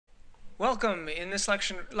Welcome. In this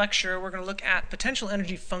lecture, we're going to look at potential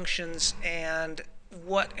energy functions and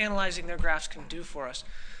what analyzing their graphs can do for us.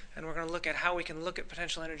 And we're going to look at how we can look at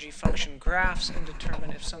potential energy function graphs and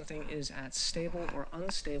determine if something is at stable or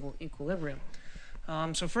unstable equilibrium.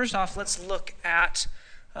 So first off, let's look at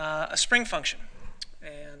a spring function.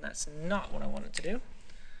 And that's not what I wanted to do.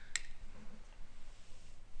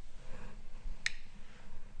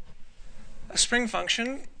 A spring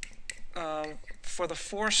function for the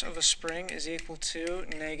force of a spring is equal to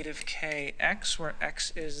negative kx, where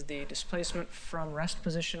x is the displacement from rest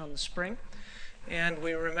position on the spring. And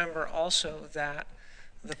we remember also that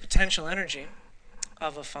the potential energy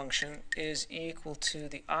of a function is equal to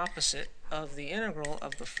the opposite of the integral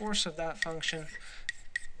of the force of that function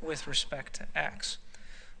with respect to x.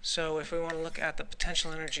 So if we want to look at the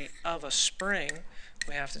potential energy of a spring,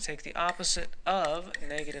 we have to take the opposite of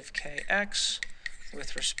negative kx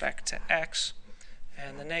with respect to x,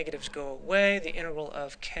 and the negatives go away. The integral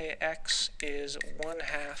of kx is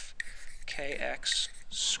 1/2 kx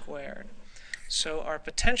squared. So our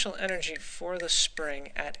potential energy for the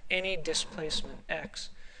spring at any displacement x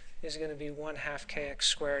is going to be 1/2 kx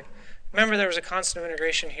squared. Remember, there was a constant of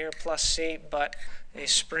integration here, plus c, but a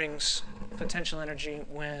spring's potential energy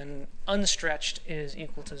when unstretched is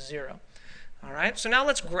equal to 0. All right, so now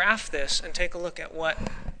let's graph this and take a look at what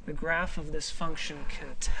the graph of this function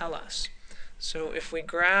can tell us. So if we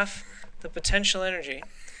graph the potential energy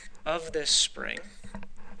of this spring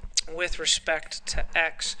with respect to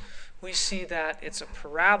x, we see that it's a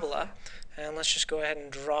parabola. And let's just go ahead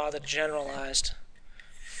and draw the generalized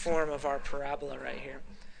form of our parabola right here.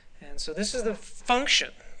 And so this is the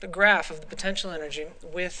function, the graph of the potential energy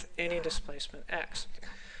with any displacement x.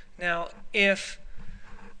 Now, if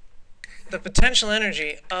the potential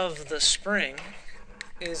energy of the spring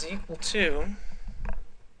is equal to,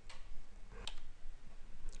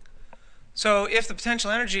 so if the potential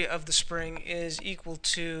energy of the spring is equal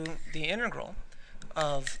to the integral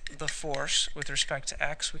of the force with respect to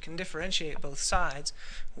x, we can differentiate both sides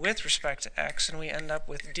with respect to x, and we end up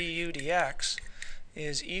with du dx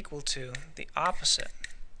is equal to the opposite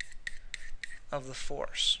of the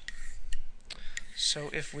force.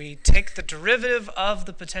 So if we take the derivative of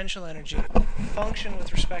the potential energy function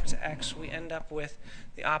with respect to x, we end up with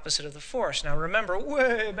the opposite of the force. Now remember,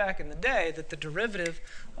 way back in the day, that the derivative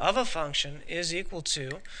of a function is equal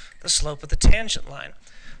to the slope of the tangent line.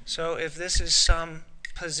 So if this is some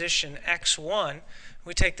position x1,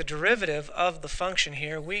 we take the derivative of the function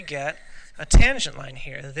here, we get a tangent line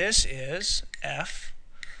here. This is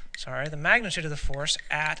the magnitude of the force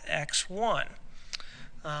at x1.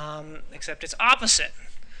 Except it's opposite.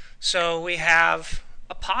 So we have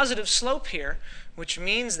a positive slope here, which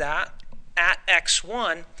means that at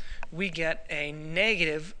x1 we get a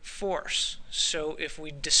negative force. So if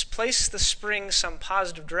we displace the spring some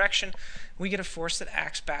positive direction, we get a force that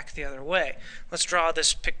acts back the other way. Let's draw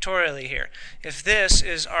this pictorially here. If this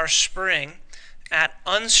is our spring at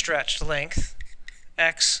unstretched length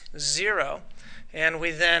x0, and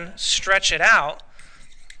we then stretch it out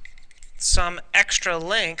some extra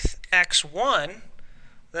length x1,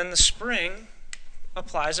 then the spring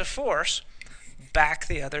applies a force back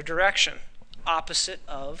the other direction, opposite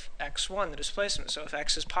of x1, the displacement. So if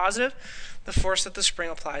x is positive, the force that the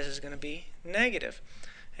spring applies is going to be negative.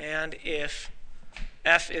 And if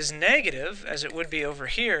f is negative, as it would be over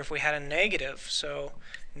here if we had a negative, so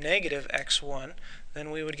negative x1,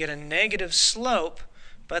 then we would get a negative slope,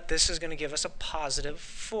 but this is going to give us a positive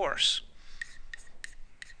force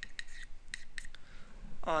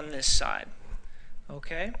on this side.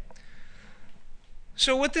 Okay?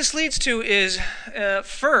 So what this leads to is,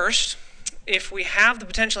 first, if we have the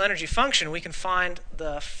potential energy function, we can find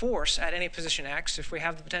the force at any position x. If we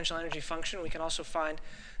have the potential energy function, we can also find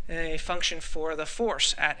a function for the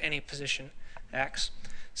force at any position x.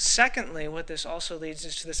 Secondly, what this also leads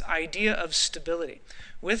is to this idea of stability.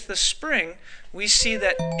 With the spring, we see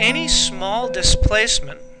that any small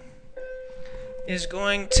displacement is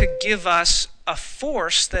going to give us a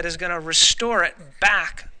force that is going to restore it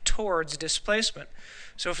back towards displacement.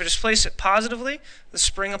 So if we displace it positively, the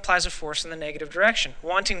spring applies a force in the negative direction,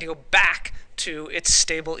 wanting to go back to its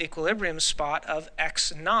stable equilibrium spot of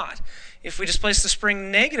x0. If we displace the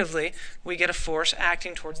spring negatively, we get a force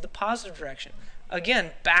acting towards the positive direction.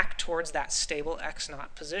 Again, back towards that stable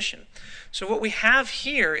x0 position. So what we have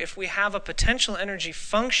here, if we have a potential energy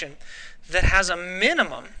function that has a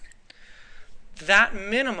minimum, that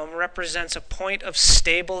minimum represents a point of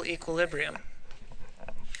stable equilibrium.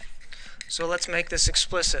 So let's make this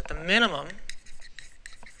explicit. The minimum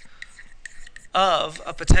of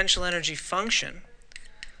a potential energy function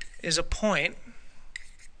is a point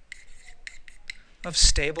of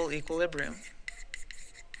stable equilibrium.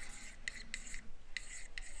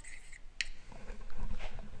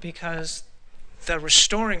 Because the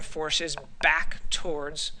restoring force is back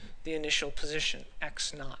towards the initial position,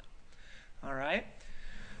 x naught. All right?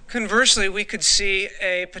 Conversely, we could see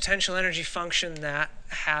a potential energy function that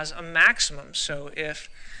has a maximum. So if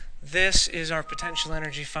this is our potential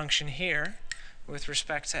energy function here with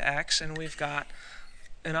respect to x, and we've got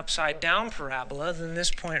an upside down parabola, then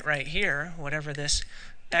this point right here, whatever this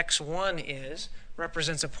x1 is,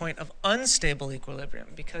 represents a point of unstable equilibrium.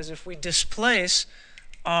 Because if we displace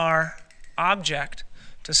our object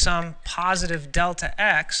to some positive delta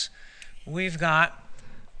x, we've got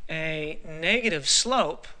a negative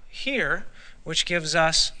slope here, which gives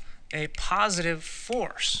us a positive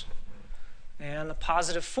force. And the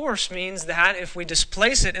positive force means that if we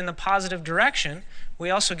displace it in the positive direction,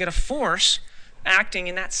 we also get a force acting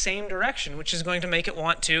in that same direction, which is going to make it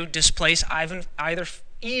want to displace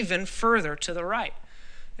even further to the right.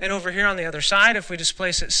 And over here on the other side, if we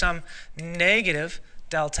displace it some negative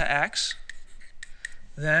delta x,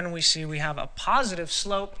 then we see we have a positive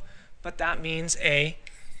slope, but that means a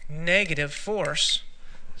negative force.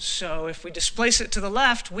 So if we displace it to the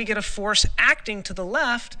left, we get a force acting to the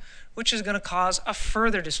left, which is going to cause a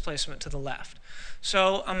further displacement to the left.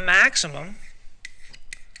 So a maximum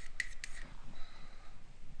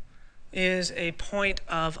is a point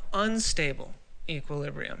of unstable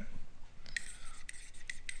equilibrium.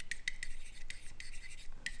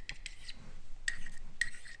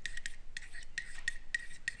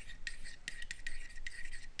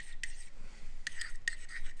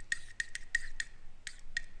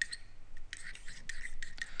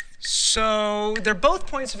 So they're both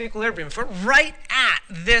points of equilibrium. If we're right at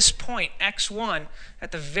this point, x1,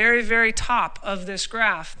 at the very, very top of this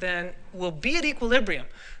graph, then we'll be at equilibrium.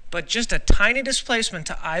 But just a tiny displacement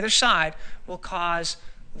to either side will cause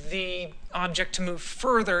the object to move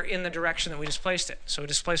further in the direction that we displaced it. So a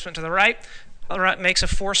displacement to the right makes a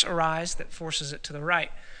force arise that forces it to the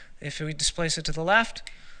right. If we displace it to the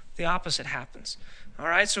left, the opposite happens. All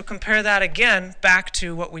right, so compare that again back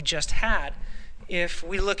to what we just had. If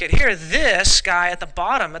we look at here, this guy at the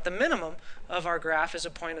bottom, at the minimum of our graph, is a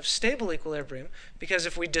point of stable equilibrium, because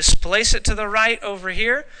if we displace it to the right over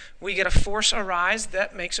here, we get a force arise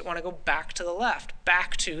that makes it want to go back to the left,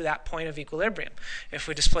 back to that point of equilibrium. If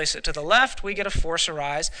we displace it to the left, we get a force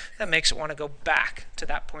arise that makes it want to go back to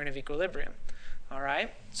that point of equilibrium. All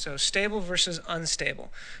right, so stable versus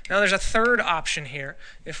unstable. Now there's a third option here.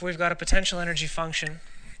 If we've got a potential energy function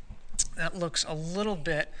that looks a little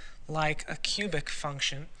bit like a cubic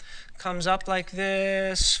function, comes up like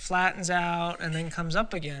this, flattens out, and then comes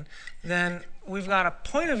up again, then we've got a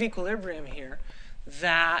point of equilibrium here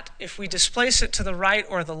that if we displace it to the right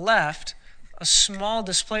or the left, a small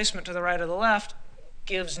displacement to the right or the left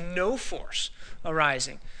gives no force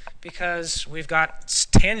arising, because we've got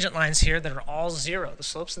tangent lines here that are all zero. The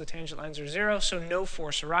slopes of the tangent lines are zero, so no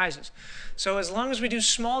force arises. So as long as we do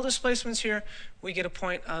small displacements here, we get a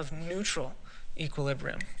point of neutral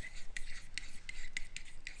equilibrium.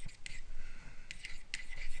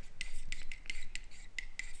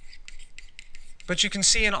 But you can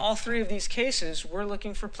see in all three of these cases, we're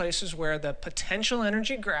looking for places where the potential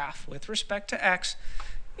energy graph with respect to x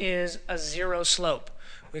is a zero slope.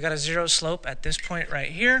 We got a zero slope at this point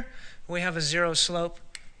right here. We have a zero slope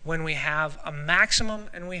when we have a maximum,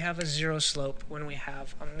 and we have a zero slope when we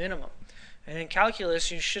have a minimum. And in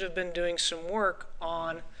calculus, you should have been doing some work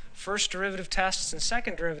on first derivative tests and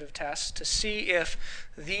second derivative tests to see if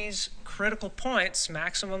these critical points are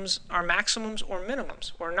maximums or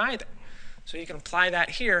minimums, or neither. So you can apply that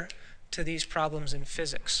here to these problems in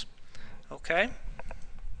physics. Okay?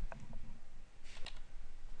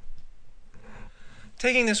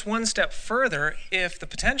 Taking this one step further, if the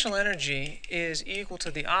potential energy is equal to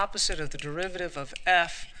the opposite of the derivative of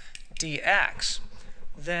f dx,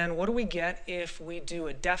 then what do we get if we do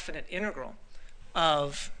a definite integral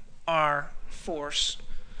of our force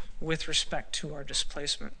with respect to our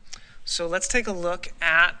displacement? So let's take a look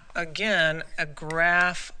at, again, a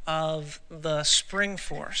graph of the spring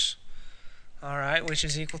force, all right, which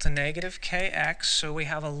is equal to negative kx. So we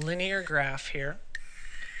have a linear graph here.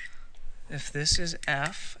 If this is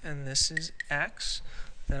F and this is x,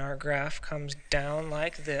 then our graph comes down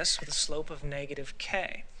like this with a slope of negative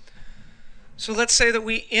k. So let's say that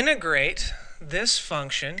we integrate this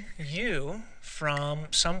function, u, from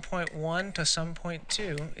some point 1 to some point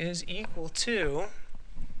 2 is equal to...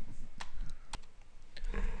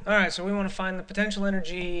 All right, so we want to find the potential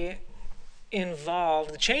energy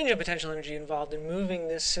involved, the change of potential energy involved in moving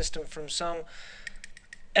this system from some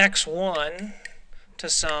x1 to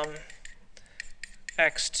some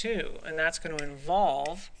x2, and that's going to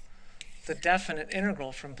involve the definite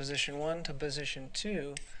integral from position 1 to position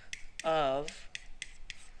 2 of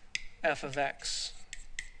f of x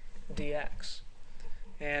dx.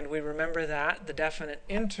 And we remember that the definite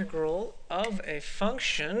integral of a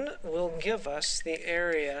function will give us the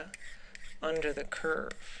area under the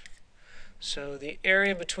curve. So the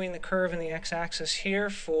area between the curve and the x-axis here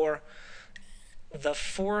for the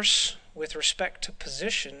force with respect to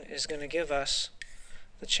position is going to give us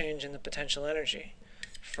the change in the potential energy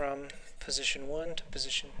from position 1 to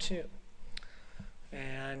position 2.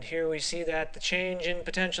 And here we see that the change in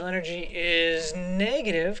potential energy is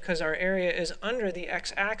negative because our area is under the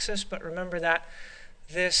x-axis, but remember that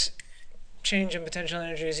this change in potential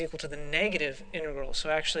energy is equal to the negative integral. So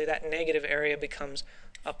actually that negative area becomes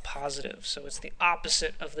a positive. So it's the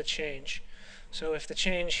opposite of the change. So if the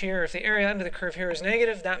change here, if the area under the curve here is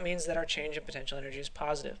negative, that means that our change in potential energy is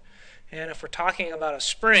positive. And if we're talking about a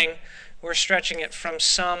spring, we're stretching it from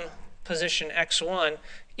some position x1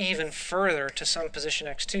 even further to some position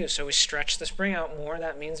x2. So we stretch the spring out more.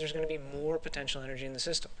 That means there's going to be more potential energy in the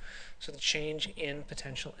system. So the change in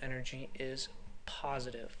potential energy is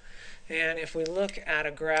positive. And if we look at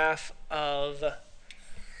a graph of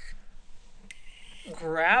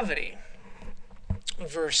gravity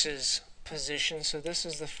versus position, so this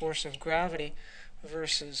is the force of gravity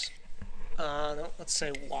versus, let's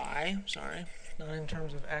say y, sorry, not in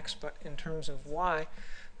terms of x, but in terms of y,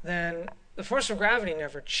 then the force of gravity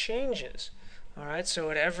never changes. All right, so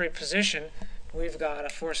at every position, we've got a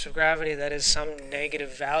force of gravity that is some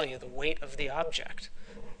negative value, the weight of the object,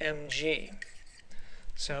 mg.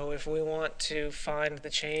 So if we want to find the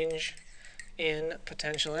change in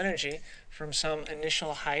potential energy from some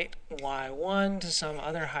initial height, y1, to some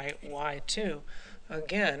other height, y2,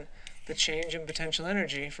 again, the change in potential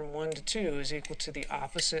energy from 1 to 2 is equal to the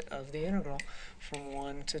opposite of the integral from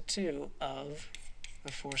 1 to 2 of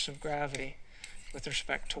the force of gravity with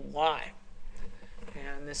respect to y.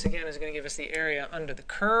 And this again is going to give us the area under the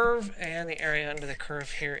curve, and the area under the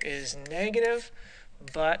curve here is negative,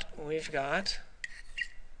 but we've got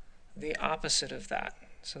the opposite of that.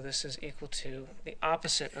 So this is equal to the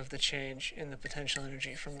opposite of the change in the potential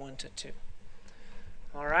energy from 1 to 2.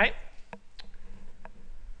 All right?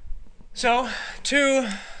 So to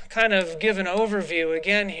kind of give an overview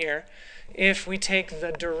again here, if we take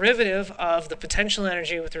the derivative of the potential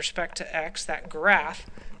energy with respect to x, that graph,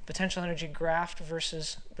 potential energy graph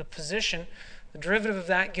versus the position, the derivative of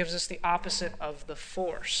that gives us the opposite of the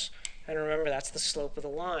force. And remember, that's the slope of the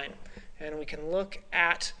line. And we can look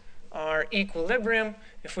at our equilibrium.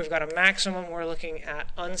 If we've got a maximum, we're looking at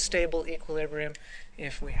unstable equilibrium.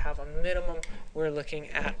 If we have a minimum, we're looking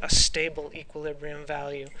at a stable equilibrium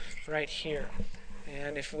value right here.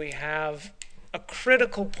 And if we have a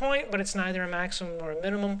critical point, but it's neither a maximum nor a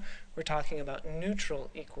minimum, we're talking about neutral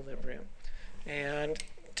equilibrium. And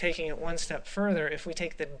taking it one step further, if we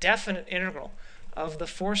take the definite integral of the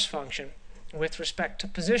force function with respect to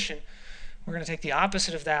position, we're going to take the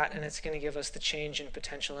opposite of that, and it's going to give us the change in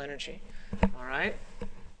potential energy. All right?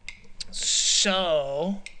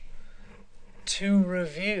 So, to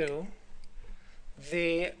review,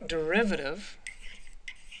 the derivative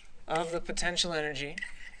of the potential energy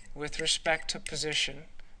with respect to position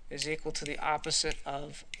is equal to the opposite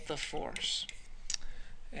of the force.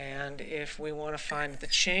 And if we want to find the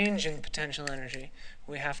change in potential energy,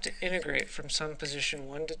 we have to integrate from some position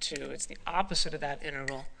 1 to 2. It's the opposite of that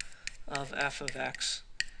integral of f of x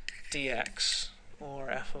dx, or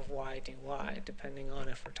f of y dy, depending on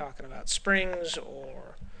if we're talking about springs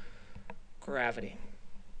or gravity.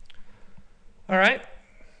 All right,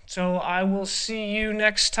 so I will see you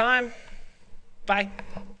next time. Bye.